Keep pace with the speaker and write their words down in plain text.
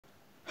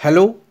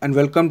Hello and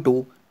welcome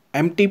to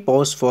MT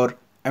POS for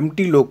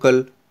MT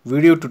Local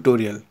video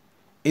tutorial.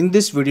 In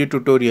this video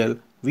tutorial,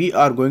 we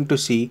are going to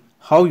see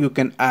how you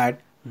can add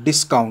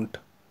discount.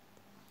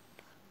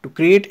 To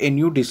create a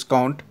new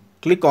discount,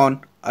 click on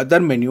Other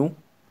menu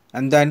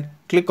and then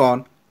click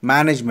on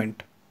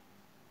Management.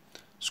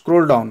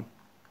 Scroll down.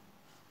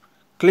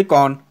 Click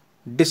on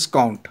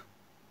Discount.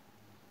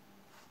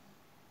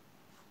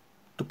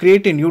 To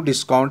create a new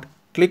discount,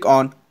 click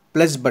on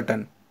plus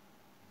button.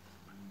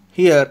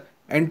 Here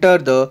enter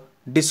the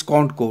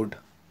discount code.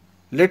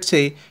 Let's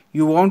say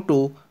you want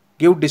to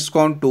give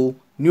discount to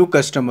new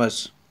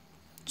customers.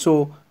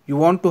 So you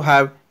want to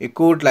have a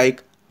code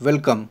like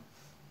welcome.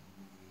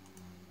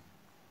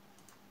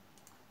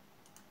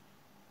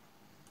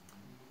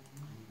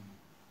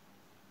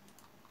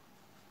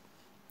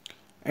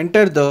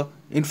 Enter the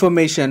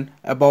information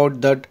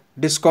about that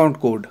discount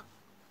code.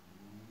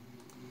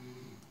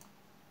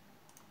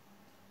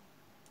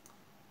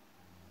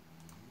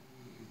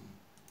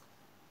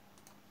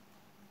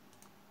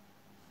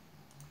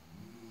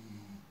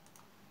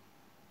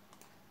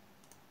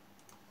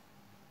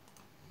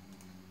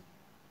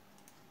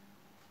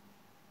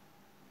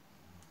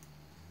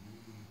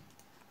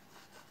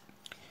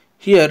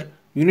 Here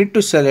you need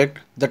to select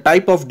the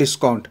type of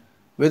discount,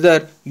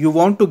 whether you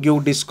want to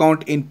give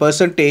discount in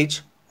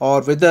percentage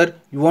or whether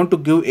you want to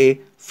give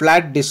a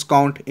flat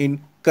discount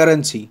in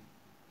currency.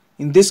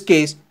 In this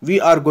case,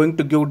 we are going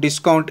to give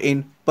discount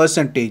in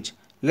percentage.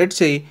 Let's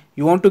say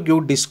you want to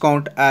give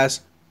discount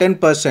as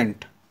 10%.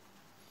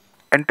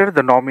 Enter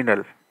the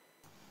nominal.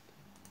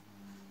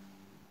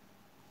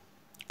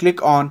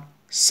 Click on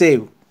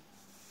Save.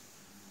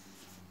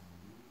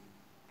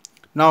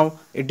 Now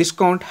a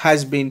discount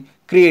has been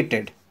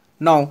created.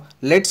 Now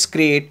let's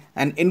create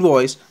an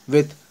invoice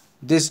with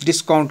this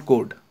discount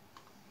code.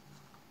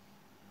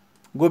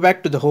 Go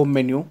back to the home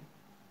menu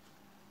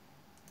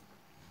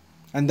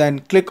and then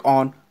click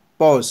on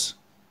POS.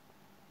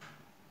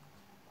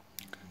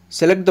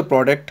 Select the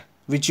product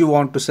which you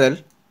want to sell.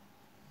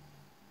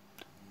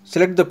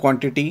 Select the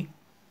quantity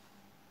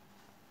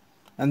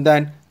and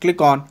then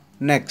click on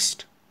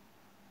Next.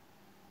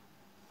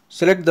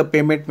 Select the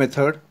payment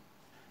method.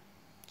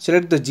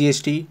 Select the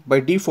GST. By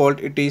default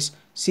it is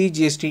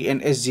CGST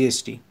and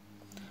SGST.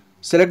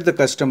 Select the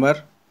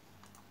customer.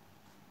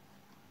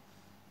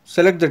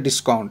 Select the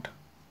discount.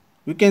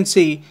 You can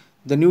see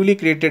the newly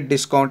created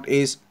discount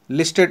is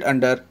listed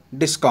under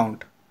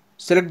discount.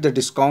 Select the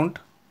discount.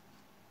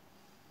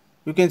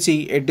 You can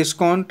see a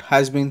discount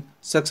has been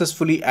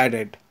successfully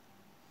added.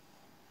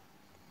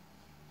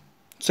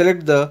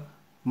 Select the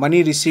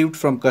money received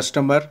from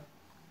customer.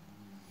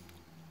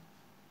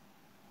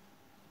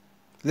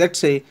 Let's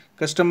say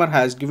customer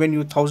has given you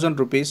 1000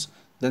 rupees,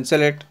 then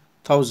select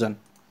 1000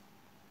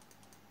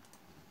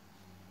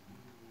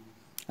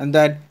 and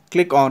then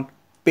click on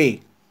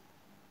Pay.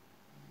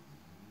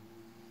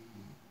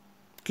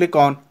 Click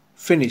on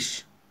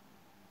Finish.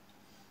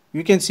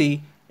 You can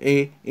see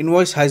a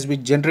invoice has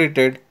been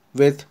generated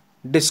with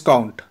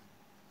discount.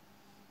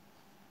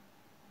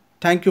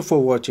 Thank you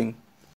for watching.